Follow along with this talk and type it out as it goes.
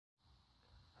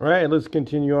All right, let's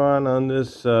continue on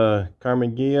this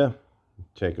Karmann Ghia.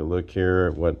 Take a look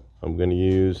here at what I'm going to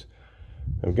use.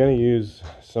 I'm going to use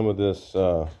some of this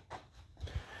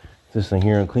this thing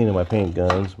here and cleaning my paint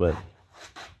guns, but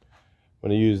I'm going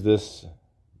to use this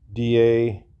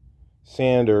DA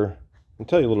sander. I'll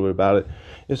tell you a little bit about it.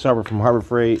 It's from Harbor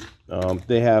Freight.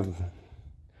 They have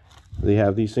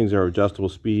these things that are adjustable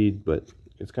speed, but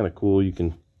it's kind of cool.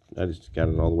 I just got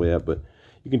it all the way up, but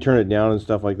you can turn it down and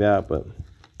stuff like that. But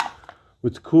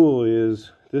what's cool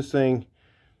is this thing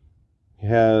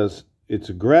it's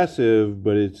aggressive,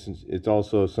 but it's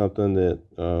also something that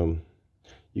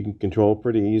you can control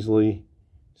pretty easily.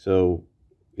 So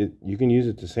you can use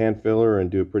it to sand filler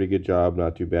and do a pretty good job,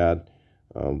 not too bad.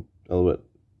 A little bit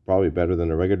probably better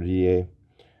than a regular DA.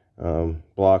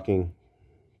 Blocking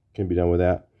can be done with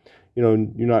that.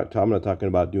 I'm not talking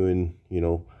about doing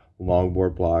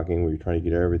longboard blocking where you're trying to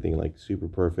get everything like super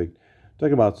perfect. I'm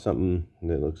talking about something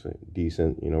that looks like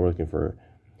decent. We're looking for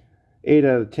 8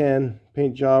 out of 10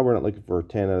 paint job. We're not looking for a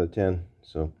 10 out of 10.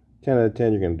 So 10 out of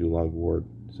 10 you're going to do longboard.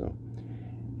 So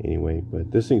anyway,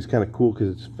 but this thing's kind of cool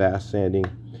because it's fast sanding.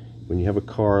 When you have a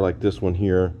car like this one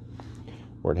here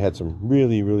where it had some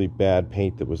really bad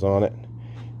paint that was on it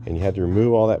and you had to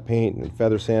remove all that paint and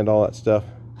feather sand all that stuff,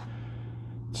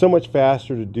 it's so much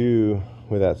faster to do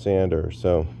with that sander.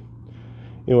 So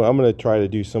I'm going to try to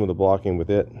do some of the blocking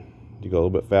with it to go a little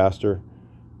bit faster,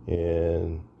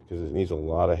 and because it needs a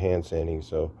lot of hand sanding,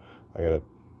 so I got to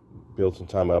build some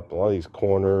time up. A lot of these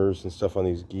corners and stuff on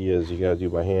these Ghias you got to do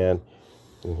by hand.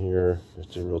 In here,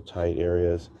 just in real tight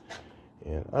areas,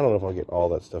 and I don't know if I'll get all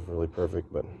that stuff really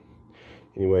perfect, but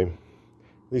anyway,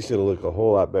 at least it'll look a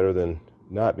whole lot better than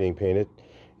not being painted,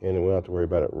 and we won't have to worry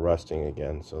about it rusting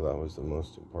again. So that was the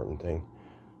most important thing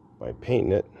by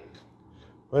painting it.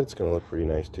 But it's going to look pretty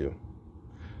nice too.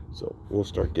 So we'll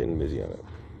start getting busy on it.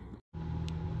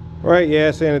 All right, yeah,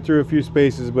 I sanded through a few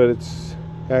spaces, but it's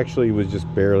actually was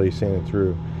just barely sanded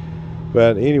through.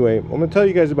 But anyway, I'm going to tell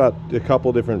you guys about a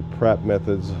couple different prep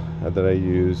methods that I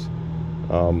use.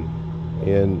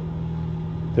 And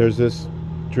there's this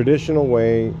traditional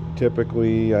way.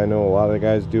 Typically, I know a lot of the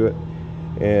guys do it,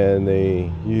 and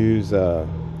they do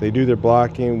their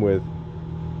blocking with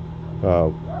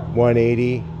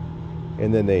 180,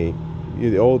 and then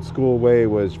the old school way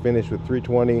was finish with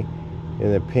 320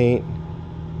 and then paint,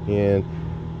 and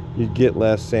you'd get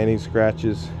less sanding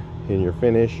scratches in your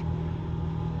finish.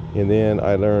 And then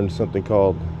I learned something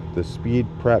called the speed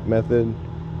prep method,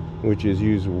 which is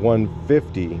use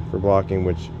 150 for blocking,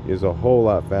 which is a whole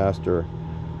lot faster.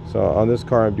 So on this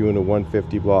car I'm doing a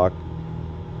 150 block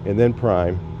and then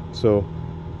prime. So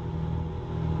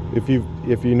if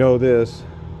you know this,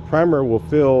 primer will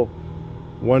fill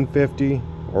 150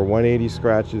 or 180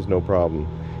 scratches, no problem.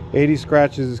 80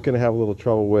 scratches is going to have a little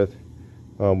trouble with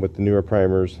the newer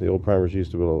primers. The old primers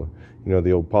used to be able to,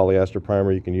 the old polyester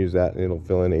primer, you can use that and it'll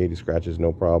fill in 80 scratches,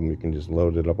 no problem. You can just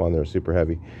load it up on there super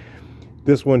heavy.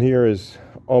 This one here is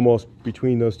almost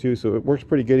between those two, so it works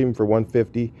pretty good even for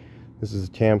 150. This is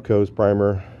Tamco's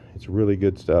primer. It's really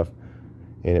good stuff,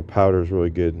 and it powders really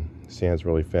good, sands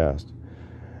really fast.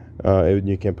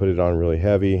 You can put it on really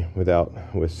heavy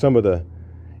with some of the,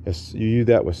 if you use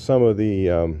that with some of the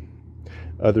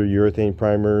other urethane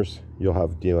primers, you'll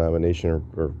have delamination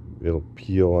or it'll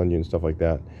peel on you and stuff like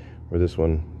that, where this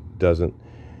one doesn't.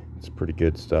 It's pretty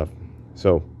good stuff.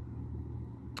 So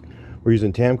we're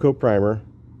using Tamco primer.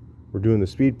 We're doing the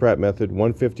speed prep method,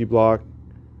 150 block,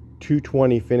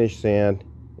 220 finish sand,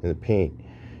 and the paint.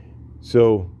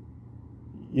 So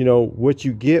what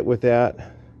you get with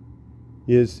that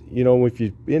is, if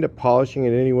you end up polishing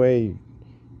it anyway,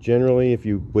 generally if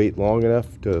you wait long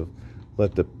enough to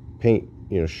let the paint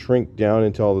shrink down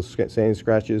into all the sanding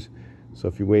scratches, so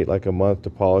if you wait like a month to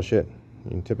polish it,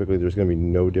 and typically there's going to be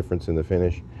no difference in the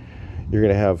finish. You're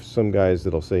going to have some guys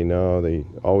that'll say no, they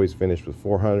always finish with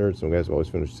 400, some guys always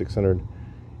finish 600.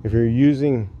 If you're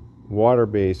using water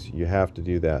base, you have to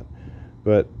do that.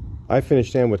 But I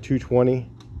finish sand with 220.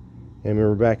 And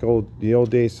remember back the old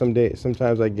days,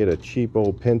 sometimes I'd get a cheap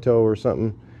old Pinto or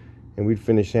something, and we'd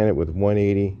finish sand it with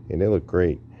 180, and they look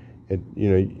great.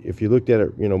 If you looked at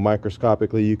it,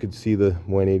 microscopically, you could see the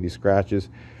 180 scratches,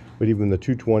 but even the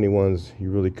 220 ones,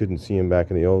 you really couldn't see them back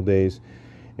in the old days.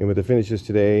 And with the finishes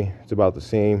today, it's about the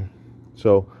same.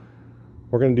 So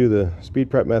we're going to do the speed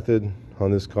prep method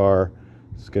on this car.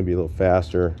 It's going to be a little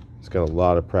faster. It's got a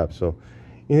lot of prep. So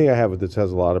anything I have that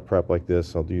has a lot of prep like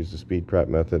this, I'll use the speed prep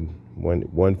method.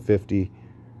 150,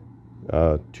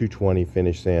 220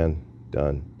 finish sand,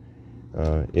 done.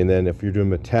 And then if you're doing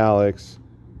metallics,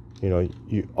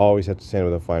 you always have to sand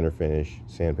with a finer finish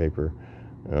sandpaper.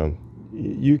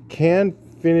 You can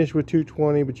finish with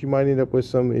 220, but you might end up with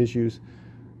some issues.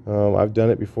 I've done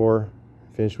it before,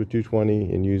 finished with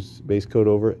 220 and use base coat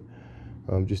over it.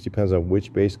 Just depends on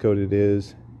which base coat it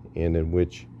is, and then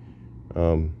which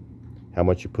how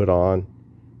much you put on.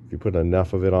 If you put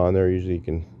enough of it on there, usually you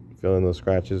can fill in those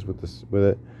scratches with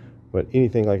it. But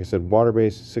anything, like I said, water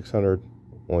base 600,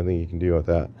 only thing you can do with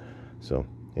that. So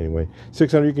anyway,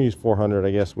 600, you can use 400,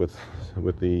 I guess, with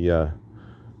the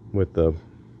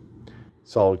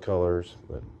solid colors.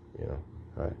 But you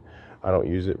know, I don't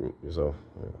use it, so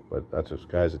but that's just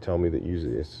guys that tell me that use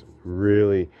it. It's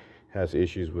really has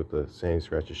issues with the sanding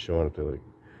scratches showing up. They're like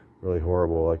really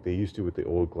horrible, like they used to with the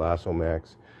old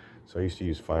Glassomax. So I used to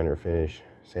use finer finish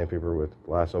sandpaper with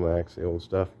Glassomax, the old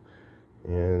stuff,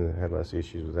 and I had less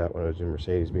issues with that when I was in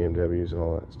Mercedes, BMWs, and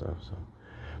all that stuff. So,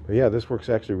 but yeah, this works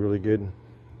actually really good.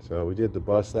 So we did the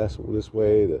bus this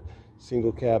way, the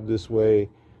single cab this way,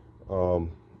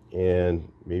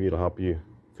 and maybe it'll help you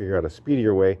figure out a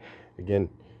speedier way. Again,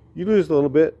 you lose a little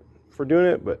bit for doing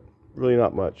it, but really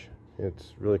not much.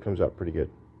 It really comes out pretty good.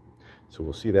 So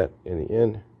we'll see that in the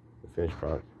end, the finished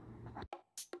product.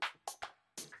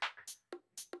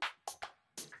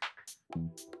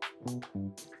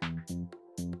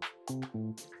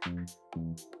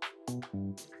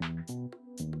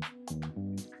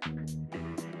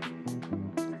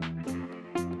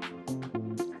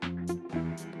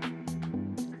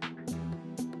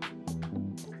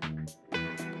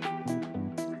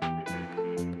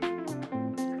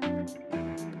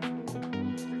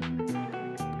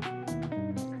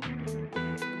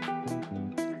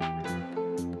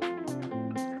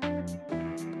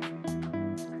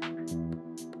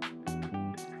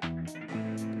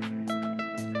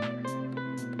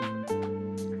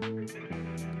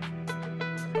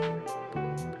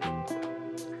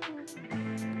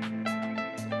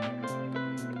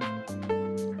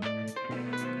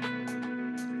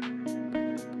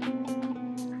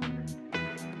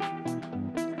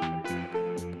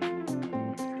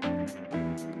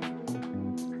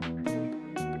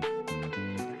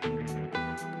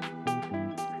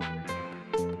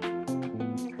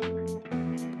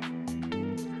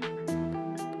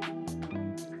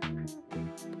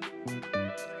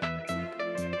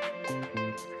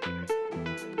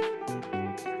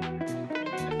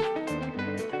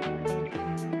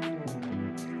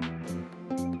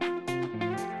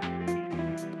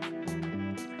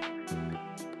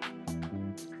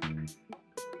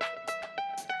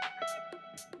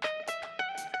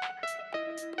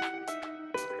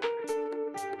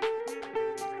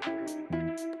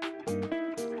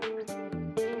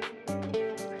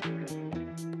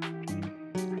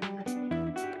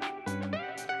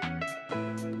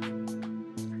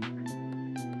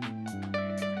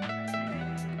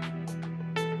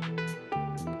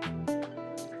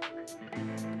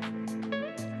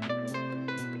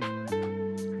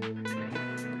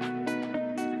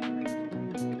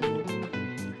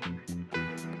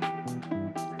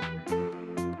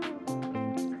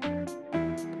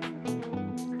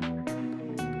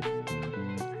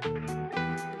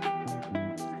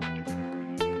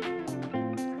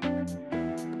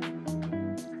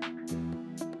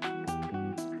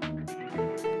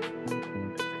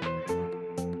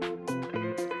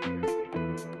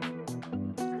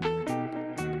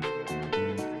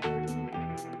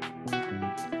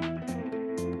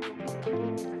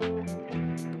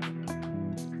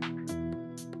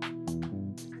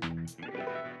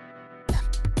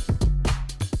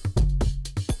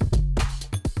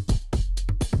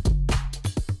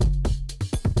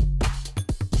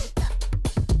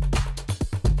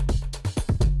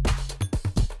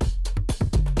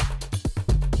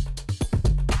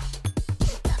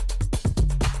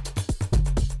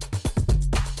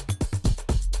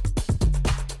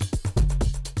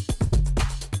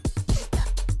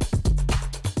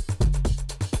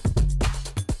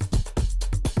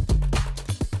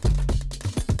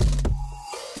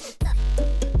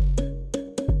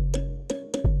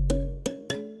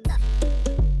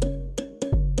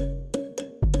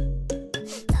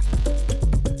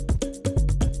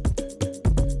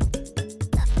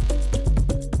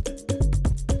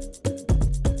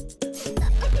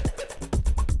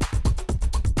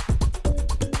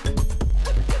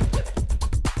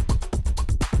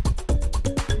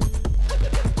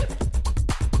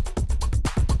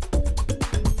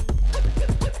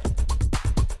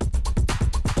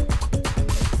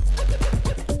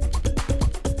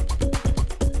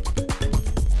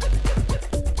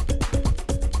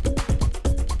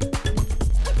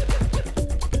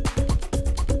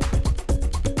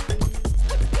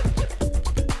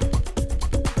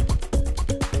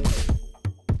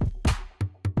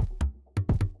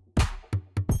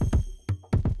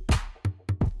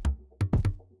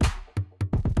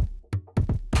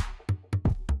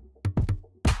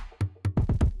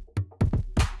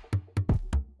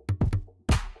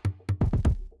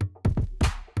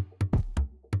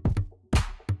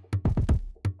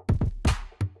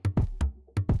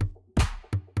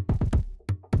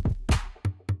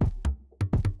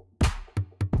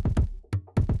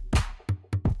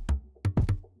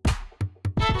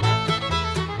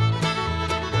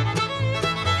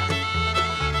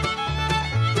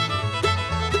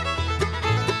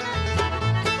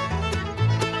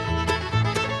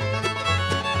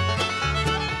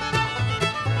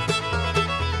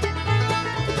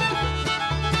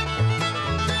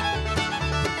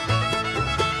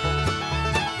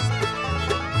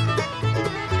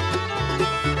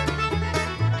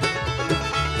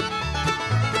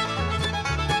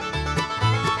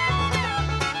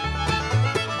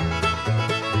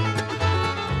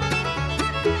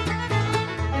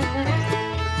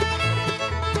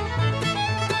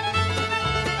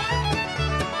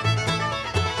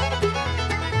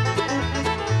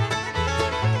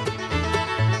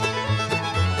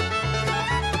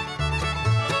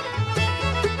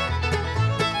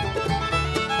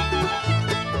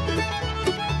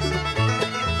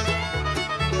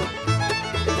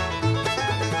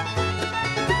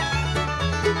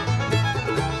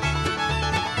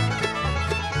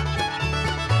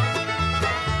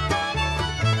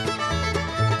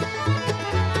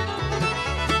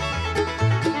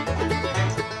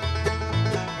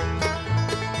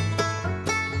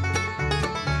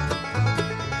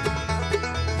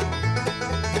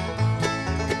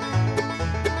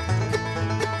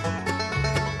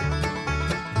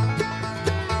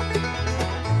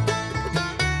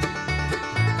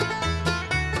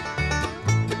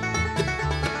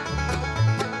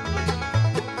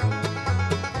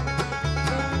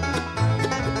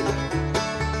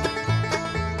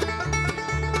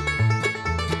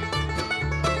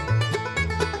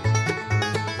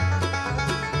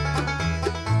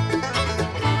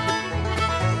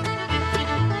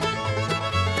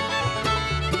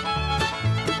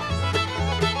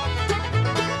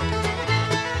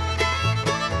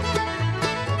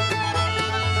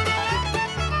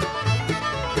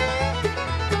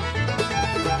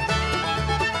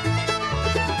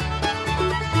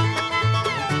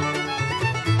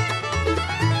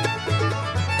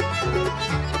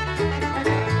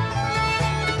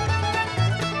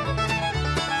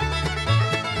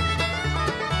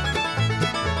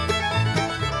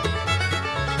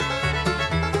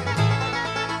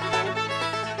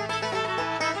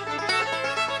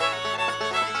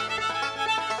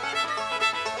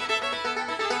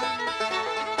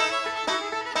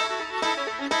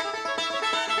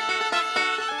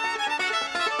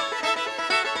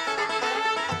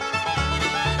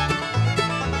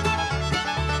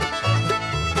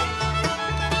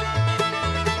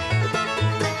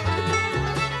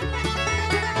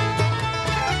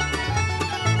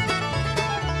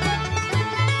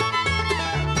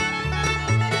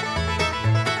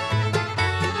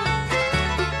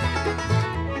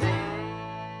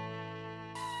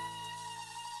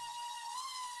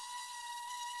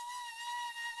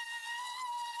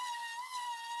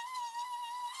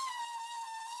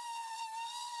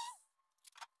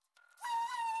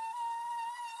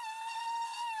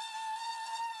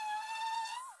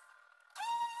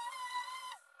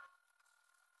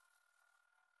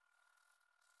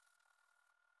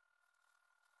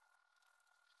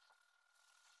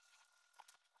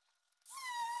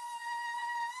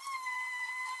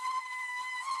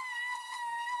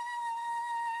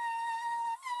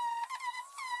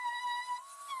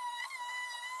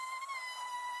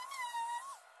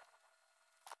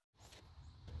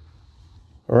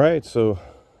 All right, so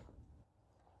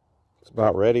it's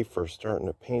about ready for starting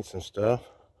to paint some stuff.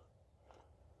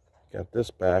 Got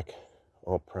this back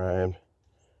all primed.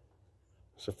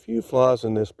 There's a few flaws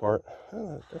in this part.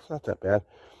 That's not that bad.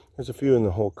 There's a few in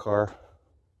the whole car.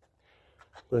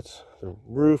 But the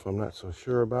roof, I'm not so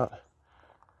sure about.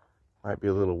 Might be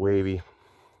a little wavy,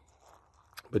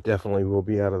 but definitely will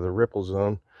be out of the ripple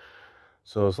zone.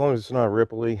 So as long as it's not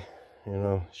ripply, you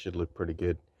know, it should look pretty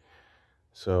good.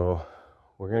 So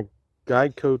we're going to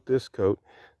guide coat this coat.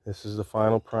 This is the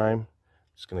final prime.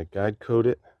 Just going to guide coat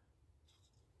it,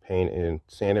 paint it and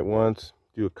sand it once,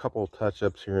 do a couple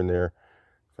touch-ups here and there.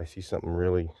 If I see something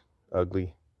really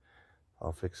ugly,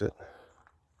 I'll fix it.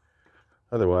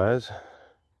 Otherwise,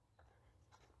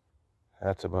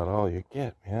 that's about all you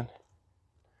get, man.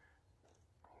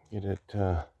 Get it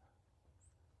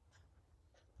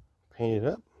painted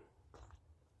up.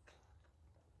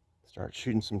 Start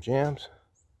shooting some jams.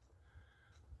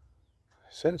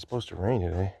 I said it's supposed to rain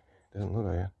today. Doesn't look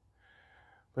like it.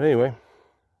 But anyway,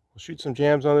 we'll shoot some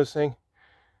jams on this thing.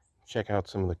 Check out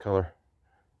some of the color.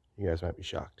 You guys might be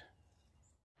shocked.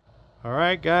 All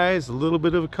right, guys, a little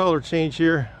bit of a color change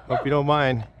here. Hope you don't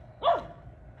mind.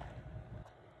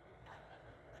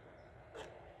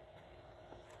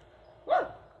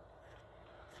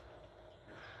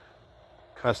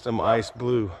 Custom ice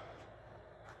blue.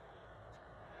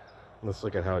 Let's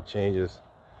look at how it changes.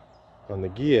 On the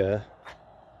Ghia,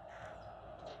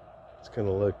 it's going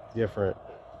to look different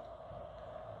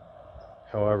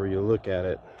however you look at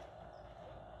it.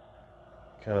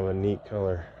 Kind of a neat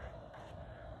color.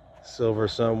 Silver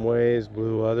some ways,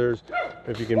 blue others.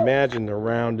 If you can imagine the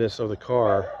roundness of the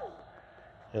car,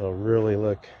 it'll really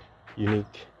look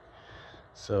unique.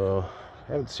 So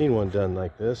I haven't seen one done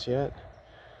like this yet.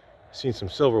 I've seen some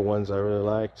silver ones I really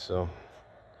liked. So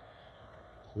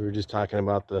we were just talking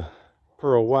about the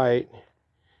pearl white,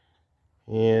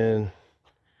 and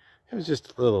it was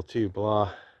just a little too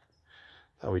blah.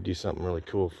 Thought we'd do something really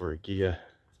cool for a Ghia.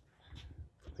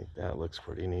 I think that looks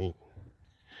pretty neat.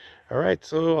 All right,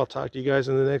 so I'll talk to you guys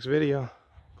in the next video.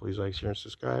 Please like, share, and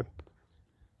subscribe.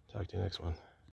 Talk to you next one.